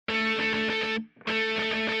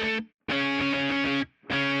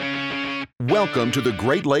Welcome to the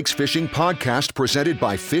Great Lakes Fishing Podcast presented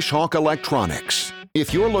by Fishhawk Electronics.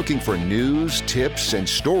 If you're looking for news, tips, and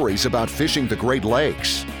stories about fishing the Great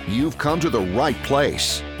Lakes, you've come to the right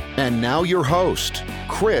place. And now your host,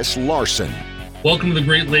 Chris Larson. Welcome to the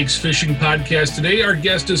Great Lakes Fishing Podcast. Today our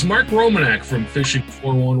guest is Mark Romanak from Fishing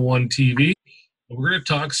 411 TV. We're going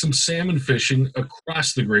to talk some salmon fishing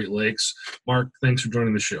across the Great Lakes. Mark, thanks for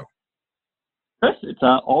joining the show. Chris, it's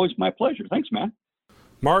always my pleasure. Thanks, man.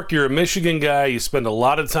 Mark, you're a Michigan guy. You spend a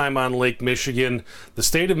lot of time on Lake Michigan. The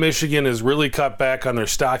state of Michigan has really cut back on their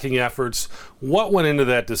stocking efforts. What went into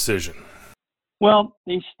that decision? Well,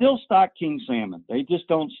 they still stock king salmon. They just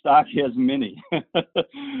don't stock as many.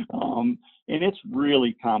 And it's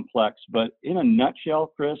really complex. But in a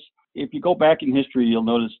nutshell, Chris, if you go back in history, you'll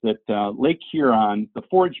notice that Lake Huron, the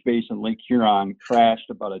forage basin Lake Huron,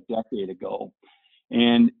 crashed about a decade ago.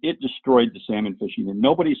 And it destroyed the salmon fishing, and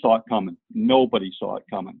nobody saw it coming.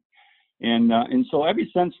 And so ever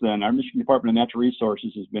since then, our Michigan Department of Natural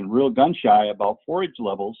Resources has been real gun shy about forage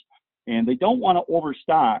levels, and they don't want to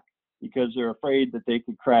overstock because they're afraid that they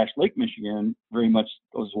could crash Lake Michigan. Very much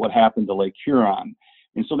was what happened to Lake Huron.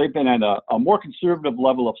 And so they've been at a more conservative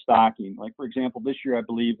level of stocking. Like, for example, this year, I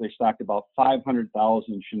believe they stocked about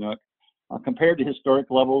 500,000 Chinook. Compared to historic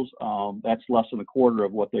levels, that's less than a quarter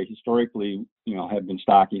of what they historically, have been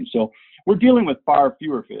stocking. So we're dealing with far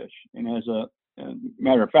fewer fish. And as a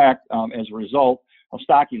matter of fact, as a result of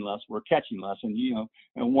stocking less, we're catching less, and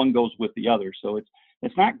one goes with the other. So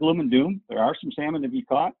it's not gloom and doom. There are some salmon to be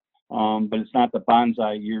caught, but it's not the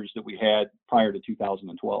bonsai years that we had prior to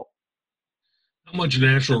 2012. How much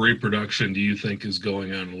natural reproduction do you think is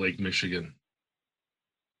going on in Lake Michigan?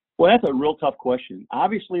 Well, that's a real tough question.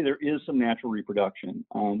 Obviously, there is some natural reproduction.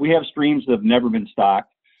 We have streams that have never been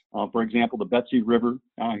stocked. For example, the Betsy River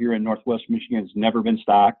here in northwest Michigan has never been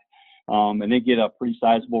stocked, and they get a pretty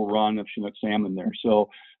sizable run of Chinook salmon there. So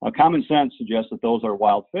common sense suggests that those are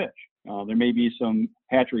wild fish. There may be some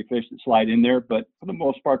hatchery fish that slide in there, but for the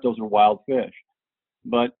most part, those are wild fish.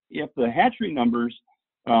 But if the hatchery numbers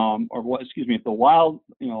if the wild,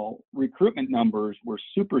 recruitment numbers were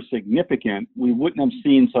super significant, we wouldn't have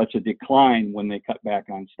seen such a decline when they cut back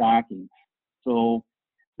on stocking. So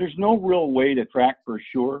there's no real way to track for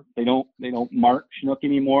sure. They don't mark Chinook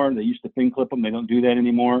anymore. They used to fin clip them. They don't do that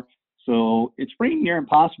anymore. So it's pretty near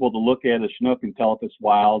impossible to look at a Chinook and tell if it's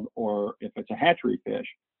wild or if it's a hatchery fish.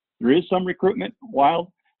 There is some recruitment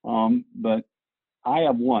wild, but I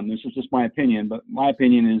have one. This is just my opinion, but my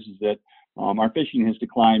opinion is that our fishing has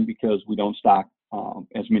declined because we don't stock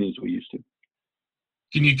as many as we used to.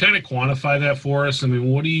 Can you kind of quantify that for us? I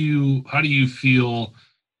mean, how do you feel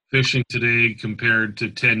fishing today compared to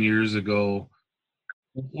 10 years ago?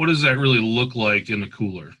 What does that really look like in the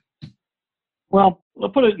cooler? Well,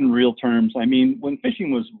 let's put it in real terms. I mean, when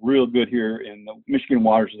fishing was real good here in the Michigan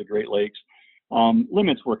waters of the Great Lakes,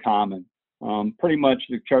 limits were common. Pretty much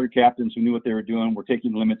the charter captains who knew what they were doing were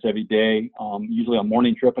taking limits every day. Usually a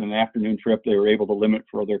morning trip and an afternoon trip, they were able to limit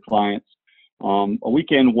for their clients. A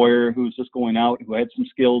weekend warrior who's just going out, who had some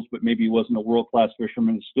skills, but maybe wasn't a world-class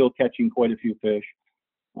fisherman, still catching quite a few fish.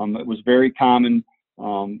 It was very common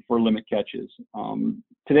for limit catches.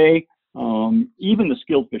 Today, even the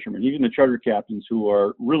skilled fishermen, even the charter captains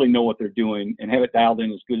who really know what they're doing and have it dialed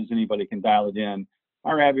in as good as anybody can dial it in,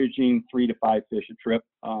 are averaging 3 to 5 fish a trip.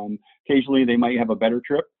 Occasionally they might have a better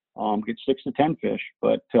trip, get 6 to 10 fish,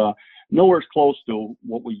 but nowhere close to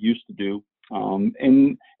what we used to do.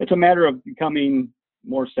 And it's a matter of becoming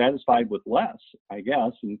more satisfied with less, I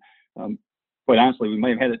guess. And quite honestly, we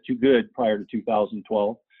might have had it too good prior to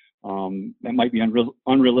 2012. That might be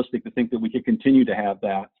unrealistic to think that we could continue to have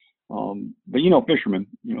that. But fishermen,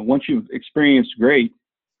 once you've experienced great,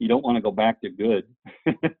 you don't want to go back to good.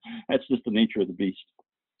 That's just the nature of the beast.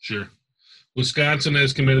 Sure. Wisconsin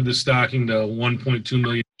has committed to stocking to 1.2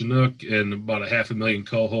 million Chinook and about 500,000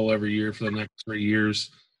 coho every year for the next 3 years.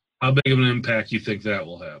 How big of an impact do you think that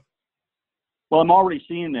will have? Well, I'm already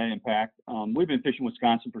seeing that impact. We've been fishing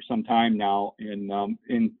Wisconsin for some time now,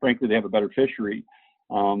 and frankly, they have a better fishery.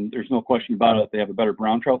 There's no question about it. They have a better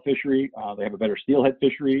brown trout fishery. They have a better steelhead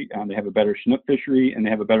fishery. They have a better Chinook fishery, and they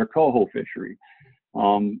have a better coho fishery.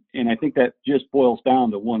 And I think that just boils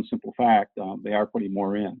down to one simple fact. They are putting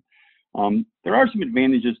more in. There are some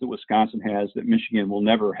advantages that Wisconsin has that Michigan will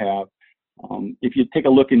never have. If you take a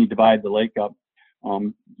look and you divide the lake up,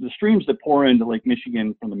 the streams that pour into Lake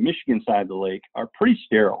Michigan from the Michigan side of the lake are pretty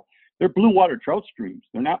sterile. They're blue water trout streams.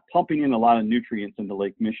 They're not pumping in a lot of nutrients into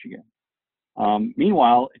Lake Michigan.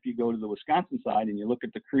 Meanwhile, if you go to the Wisconsin side and you look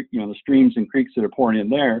at the creek, the streams and creeks that are pouring in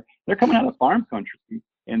there, they're coming out of farm country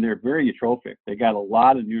and they're very eutrophic. They got a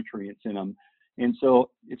lot of nutrients in them. And so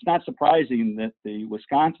it's not surprising that the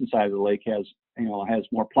Wisconsin side of the lake has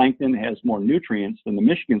more plankton, has more nutrients than the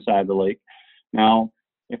Michigan side of the lake. Now,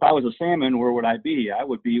 if I was a salmon, where would I be? I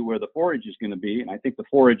would be where the forage is going to be, and I think the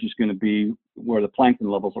forage is going to be where the plankton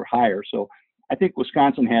levels are higher. So I think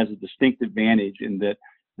Wisconsin has a distinct advantage in that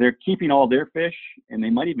they're keeping all their fish, and they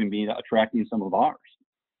might even be attracting some of ours.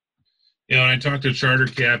 When I talk to charter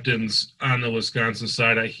captains on the Wisconsin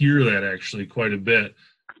side, I hear that actually quite a bit.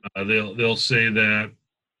 They'll say that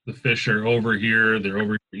the fish are over here, they're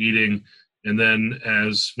over here eating, and then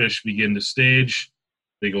as fish begin to stage,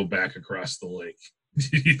 they go back across the lake.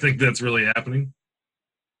 Do you think that's really happening?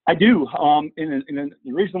 I do. And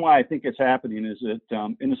the reason why I think it's happening is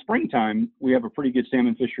that in the springtime, we have a pretty good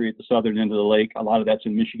salmon fishery at the southern end of the lake. A lot of that's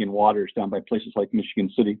in Michigan waters down by places like Michigan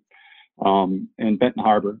City and Benton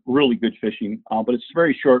Harbor. Really good fishing, but it's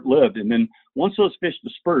very short-lived. And then once those fish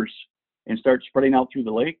disperse and start spreading out through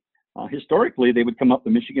the lake, historically, they would come up the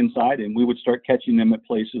Michigan side, and we would start catching them at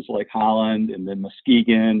places like Holland and then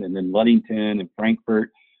Muskegon and then Ludington and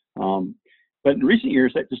Frankfort. But in recent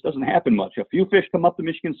years, that just doesn't happen much. A few fish come up the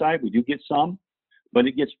Michigan side. We do get some, but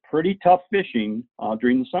it gets pretty tough fishing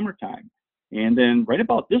during the summertime. And then right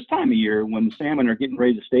about this time of year, when the salmon are getting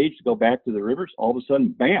ready to stage to go back to the rivers, all of a sudden,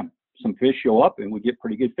 bam, some fish show up, and we get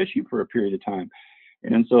pretty good fishing for a period of time.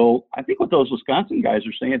 And so I think what those Wisconsin guys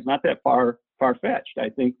are saying is not that far-fetched. I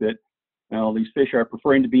think that these fish are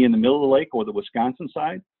preferring to be in the middle of the lake or the Wisconsin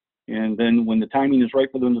side. And then when the timing is right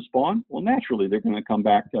for them to spawn, well, naturally, they're going to come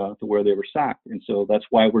back to where they were stocked. And so that's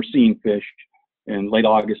why we're seeing fish in late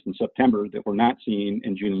August and September that we're not seeing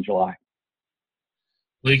in June and July.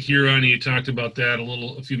 Lake Huron, you talked about that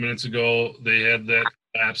a few minutes ago. They had that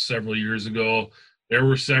collapse several years ago. There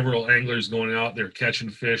were several anglers going out there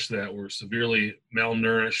catching fish that were severely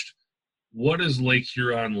malnourished. What is Lake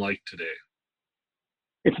Huron like today?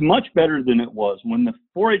 It's much better than it was. When the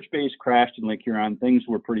forage base crashed in Lake Huron, things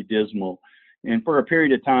were pretty dismal. And for a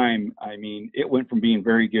period of time, I mean, it went from being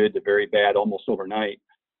very good to very bad almost overnight.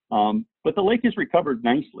 But the lake has recovered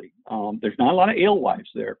nicely. There's not a lot of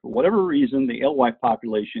alewives there. For whatever reason, the alewife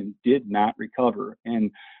population did not recover.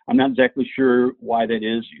 And I'm not exactly sure why that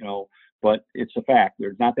is, but it's a fact.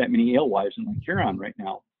 There's not that many alewives in Lake Huron right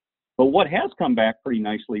now. But what has come back pretty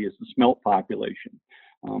nicely is the smelt population.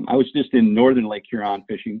 I was just in northern Lake Huron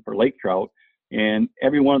fishing for lake trout, and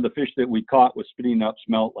every one of the fish that we caught was spitting up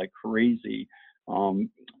smelt like crazy.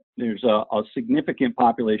 There's a significant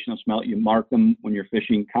population of smelt. You mark them when you're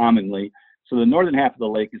fishing commonly. So the northern half of the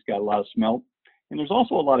lake has got a lot of smelt. And there's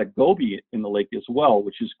also a lot of goby in the lake as well,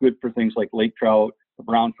 which is good for things like lake trout. The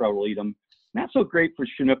brown trout will eat them. Not so great for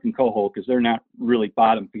Chinook and coho because they're not really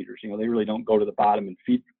bottom feeders. They really don't go to the bottom and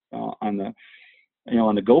feed on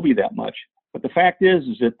the goby that much. But the fact is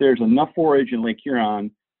that there's enough forage in Lake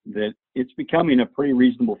Huron that it's becoming a pretty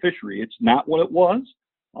reasonable fishery. It's not what it was.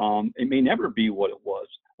 It may never be what it was,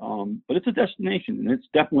 but it's a destination, and it's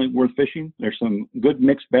definitely worth fishing. There's some good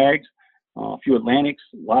mixed bags, a few Atlantics,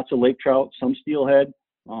 lots of lake trout, some steelhead,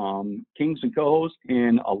 kings and cohos,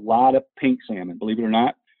 and a lot of pink salmon. Believe it or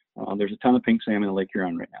not, there's a ton of pink salmon in Lake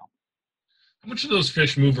Huron right now. How much of those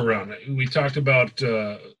fish move around? We talked about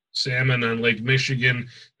salmon on Lake Michigan,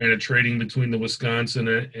 kind of trading between the Wisconsin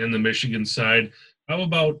and the Michigan side. How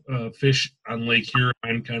about fish on Lake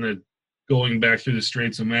Huron, kind of going back through the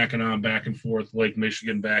Straits of Mackinac, back and forth, Lake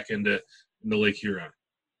Michigan, back into Lake Huron?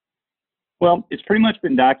 Well, it's pretty much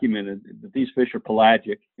been documented that these fish are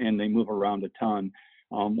pelagic and they move around a ton.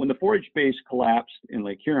 When the forage base collapsed in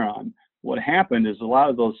Lake Huron, what happened is a lot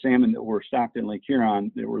of those salmon that were stocked in Lake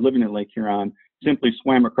Huron, that were living in Lake Huron, simply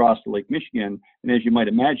swam across to Lake Michigan. And as you might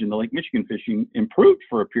imagine, the Lake Michigan fishing improved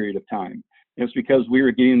for a period of time. It's because we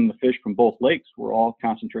were getting the fish from both lakes. We're all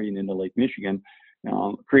concentrating into Lake Michigan,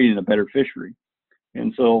 creating a better fishery.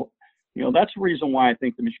 And so, that's the reason why I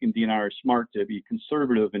think the Michigan DNR is smart to be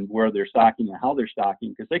conservative in where they're stocking and how they're stocking,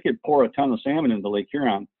 because they could pour a ton of salmon into Lake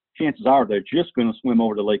Huron. Chances are they're just going to swim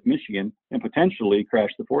over to Lake Michigan and potentially crash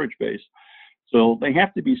the forage base. So they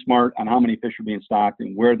have to be smart on how many fish are being stocked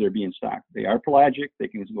and where they're being stocked. They are pelagic. They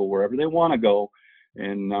can go wherever they want to go.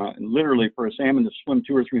 And literally for a salmon to swim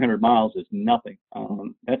 200 or 300 miles is nothing.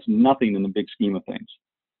 That's nothing in the big scheme of things.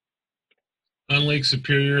 On Lake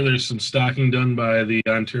Superior, there's some stocking done by the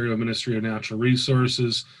Ontario Ministry of Natural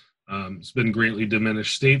Resources. It's been greatly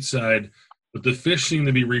diminished stateside, but the fish seem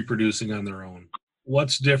to be reproducing on their own.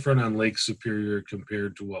 What's different on Lake Superior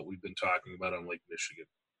compared to what we've been talking about on Lake Michigan?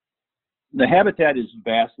 The habitat is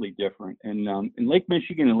vastly different. And in Lake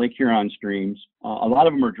Michigan and Lake Huron streams, a lot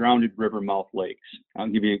of them are drowned river mouth lakes. I'll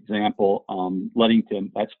give you an example.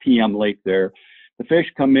 Ludington, that's PM Lake there. The fish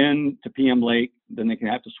come in to PM Lake, then they can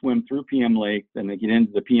have to swim through PM Lake, then they get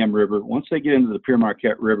into the PM River. Once they get into the Pere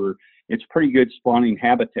Marquette River, it's pretty good spawning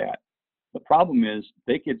habitat. The problem is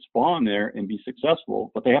they could spawn there and be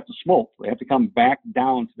successful, but they have to smolt. They have to come back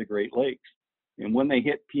down to the Great Lakes. And when they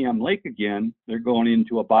hit PM Lake again, they're going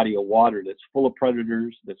into a body of water that's full of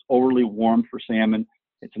predators, that's overly warm for salmon.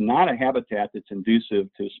 It's not a habitat that's conducive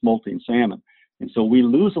to smolting salmon. And so we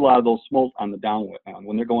lose a lot of those smolt on the downwind.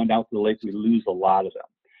 When they're going down to the lake, we lose a lot of them.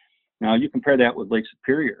 Now you compare that with Lake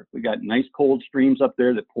Superior. We got nice cold streams up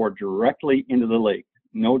there that pour directly into the lake,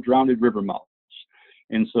 no drowned river mouths.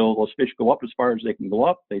 And so those fish go up as far as they can go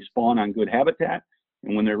up. They spawn on good habitat.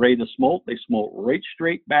 And when they're ready to smolt, they smolt right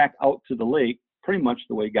straight back out to the lake, pretty much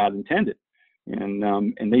the way God intended.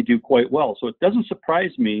 And they do quite well. So it doesn't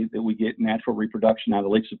surprise me that we get natural reproduction out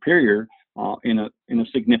of Lake Superior in a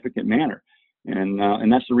significant manner.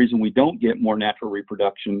 And that's the reason we don't get more natural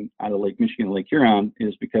reproduction out of Lake Michigan and Lake Huron,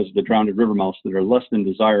 is because of the drowned river mouths that are less than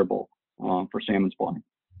desirable for salmon spawning.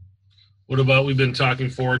 What about, we've been talking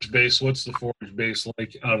forage base. What's the forage base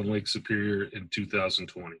like out in Lake Superior in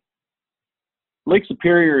 2020? Lake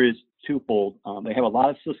Superior is twofold. They have a lot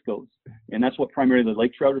of ciscos, and that's what primarily the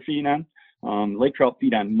lake trout are feeding on. Lake trout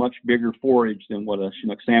feed on much bigger forage than what a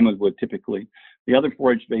Chinook salmon would typically. The other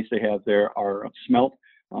forage base they have there are smelt.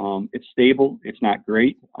 It's stable. It's not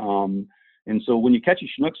great. And so when you catch a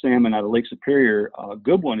Chinook salmon out of Lake Superior, a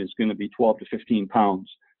good one is going to be 12 to 15 pounds.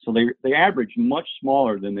 So they average much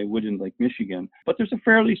smaller than they would in Lake Michigan, but there's a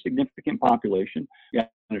fairly significant population. You have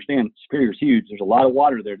to understand, Superior is huge. There's a lot of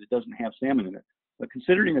water there that doesn't have salmon in it. But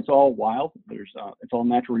considering it's all wild, it's all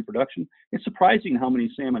natural reproduction, it's surprising how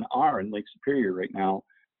many salmon are in Lake Superior right now,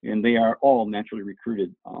 and they are all naturally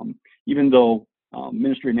recruited. Even though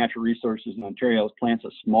Ministry of Natural Resources in Ontario plants a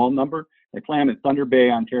small number, they plant them at Thunder Bay,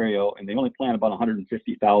 Ontario, and they only plant about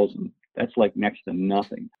 150,000. That's like next to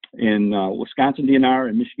nothing. In Wisconsin DNR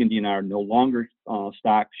and Michigan DNR no longer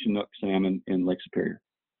stock Chinook salmon in Lake Superior.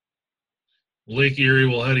 Lake Erie,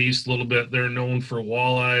 we'll head east a little bit. They're known for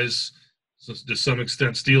walleyes, so to some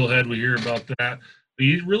extent steelhead. We hear about that, but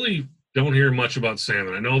you really don't hear much about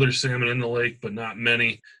salmon. I know there's salmon in the lake, but not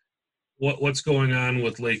many. What's going on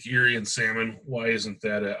with Lake Erie and salmon? Why isn't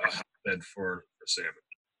that a hotbed for salmon?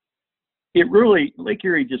 Lake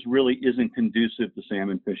Erie just really isn't conducive to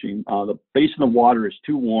salmon fishing. The basin of water is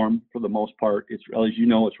too warm for the most part. It's, as you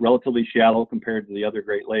know, it's relatively shallow compared to the other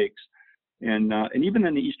Great Lakes. And even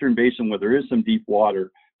in the Eastern Basin, where there is some deep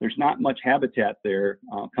water, there's not much habitat there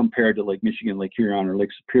compared to Lake Michigan, Lake Huron, or Lake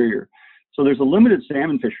Superior. So there's a limited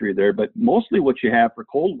salmon fishery there, but mostly what you have for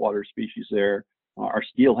cold water species there are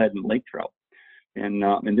steelhead and lake trout.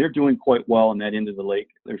 And they're doing quite well in that end of the lake.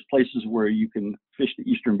 There's places where you can fish the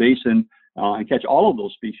Eastern Basin and catch all of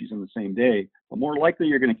those species in the same day, but more likely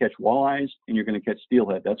you're going to catch walleyes and you're going to catch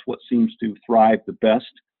steelhead. That's what seems to thrive the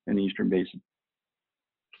best in the Eastern Basin.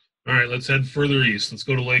 All right, let's head further east. Let's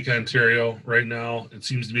go to Lake Ontario. Right now, it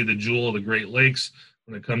seems to be the jewel of the Great Lakes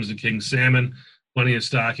when it comes to king salmon. Plenty of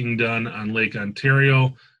stocking done on Lake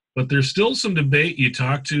Ontario, but there's still some debate. You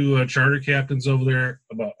talk to charter captains over there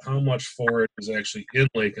about how much forage is actually in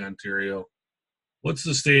Lake Ontario. What's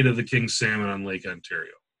the state of the king salmon on Lake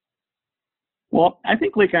Ontario? Well, I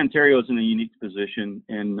think Lake Ontario is in a unique position,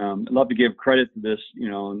 and I'd love to give credit to this,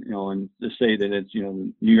 and to say that it's,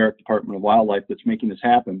 the New York Department of Wildlife that's making this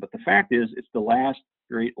happen. But the fact is, it's the last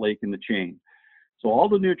Great Lake in the chain. So all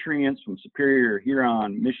the nutrients from Superior,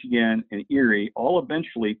 Huron, Michigan, and Erie all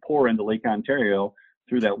eventually pour into Lake Ontario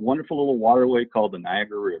through that wonderful little waterway called the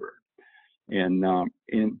Niagara River. And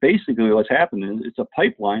basically what's happened is it's a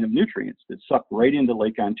pipeline of nutrients that suck right into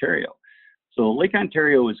Lake Ontario. So Lake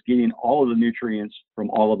Ontario is getting all of the nutrients from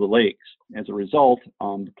all of the lakes. As a result,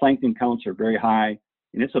 the plankton counts are very high,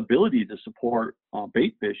 and its ability to support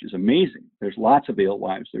bait fish is amazing. There's lots of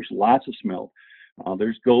alewives, there's lots of smelt,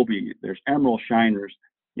 there's goby, there's emerald shiners.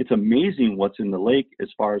 It's amazing what's in the lake as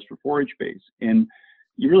far as for forage base. And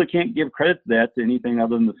you really can't give credit to that to anything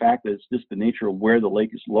other than the fact that it's just the nature of where the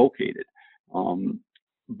lake is located.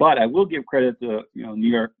 But I will give credit to New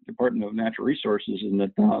York Department of Natural Resources in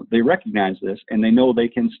that they recognize this and they know they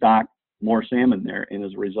can stock more salmon there, and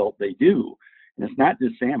as a result they do. And it's not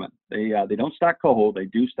just salmon. They don't stock coho. They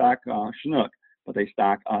do stock Chinook, but they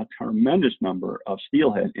stock a tremendous number of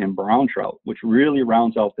steelhead and brown trout, which really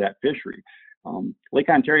rounds out that fishery. Lake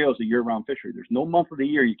Ontario is a year-round fishery. There's no month of the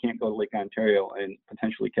year you can't go to Lake Ontario and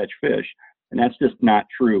potentially catch fish, and that's just not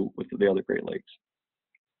true with the other Great Lakes.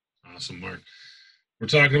 Awesome, Mark. We're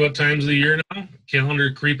talking about times of the year now.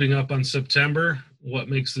 Calendar creeping up on September. What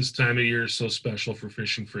makes this time of year so special for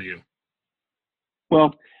fishing for you?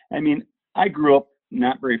 Well, I grew up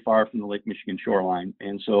not very far from the Lake Michigan shoreline.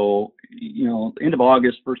 And so, end of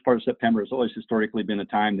August, first part of September has always historically been a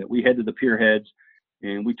time that we head to the pier heads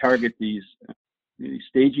and we target these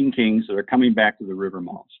staging kings that are coming back to the river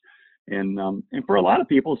mouths. And for a lot of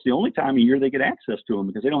people, it's the only time of year they get access to them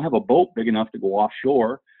because they don't have a boat big enough to go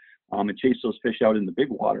offshore and chase those fish out in the big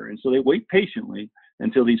water. And so they wait patiently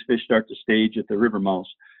until these fish start to stage at the river mouths.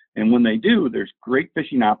 And when they do, there's great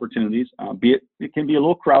fishing opportunities. It can be a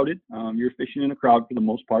little crowded. You're fishing in a crowd for the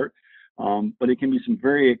most part, but it can be some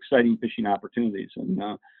very exciting fishing opportunities.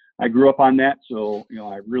 And I grew up on that, so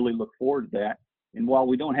I really look forward to that. And while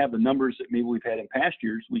we don't have the numbers that maybe we've had in past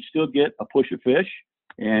years, we still get a push of fish,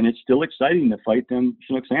 and it's still exciting to fight them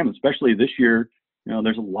Chinook salmon, especially this year.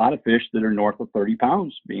 There's a lot of fish that are north of 30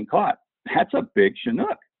 pounds being caught. That's a big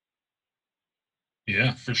Chinook.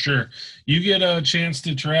 Yeah, for sure. You get a chance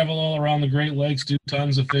to travel all around the Great Lakes, do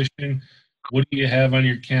tons of fishing. What do you have on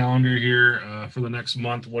your calendar here for the next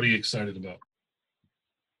month? What are you excited about?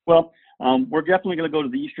 Well, we're definitely going to go to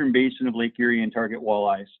the eastern basin of Lake Erie and target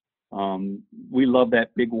walleyes. We love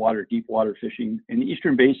that big water, deep water fishing. In the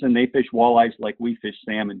eastern basin, they fish walleyes like we fish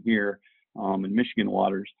salmon here in Michigan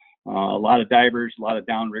waters. A lot of divers, a lot of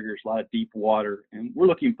downriggers, a lot of deep water, and we're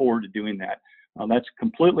looking forward to doing that. That's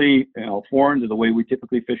completely foreign to the way we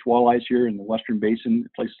typically fish walleyes here in the western basin,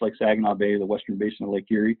 places like Saginaw Bay, the western basin of Lake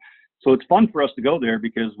Erie. So it's fun for us to go there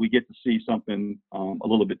because we get to see something a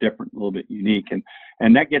little bit different, a little bit unique, and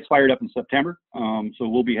that gets fired up in September. So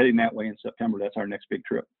we'll be heading that way in September. That's our next big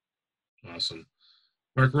trip. Awesome.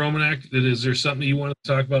 Mark Romanek, is there something you want to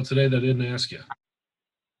talk about today that I didn't ask you?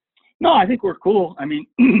 No, I think we're cool. I mean,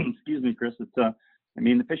 excuse me, Chris. It's the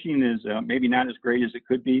fishing is maybe not as great as it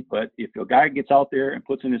could be, but if a guy gets out there and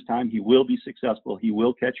puts in his time, he will be successful. He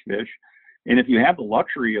will catch fish. And if you have the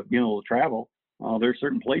luxury of being able to travel, there are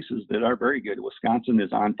certain places that are very good. Wisconsin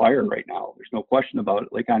is on fire right now. There's no question about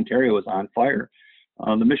it. Lake Ontario is on fire.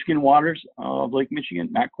 The Michigan waters of Lake Michigan,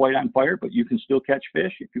 not quite on fire, but you can still catch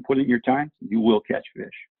fish. If you put in your time, you will catch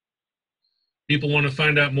fish. People want to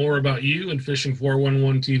find out more about you and Fishing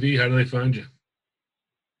 411 TV. How do they find you?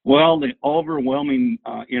 Well, the overwhelming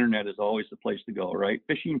internet is always the place to go, right?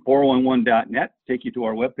 Fishing411.net, take you to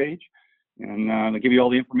our webpage, and they'll give you all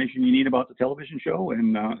the information you need about the television show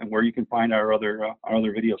and where you can find our other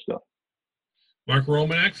video stuff. Mark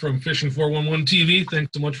Romanek from Fishing 411 TV,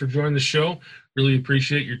 thanks so much for joining the show. Really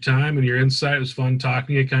appreciate your time and your insight. It was fun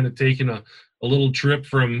talking to you, kind of taking a little trip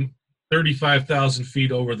from 35,000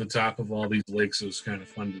 feet over the top of all these lakes. It was kind of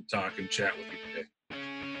fun to talk and chat with you today.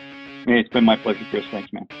 Hey, it's been my pleasure, Chris.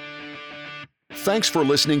 Thanks, man. Thanks for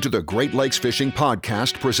listening to the Great Lakes Fishing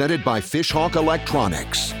Podcast presented by Fishhawk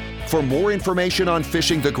Electronics. For more information on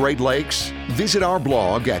fishing the Great Lakes, visit our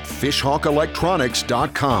blog at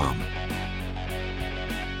fishhawkelectronics.com.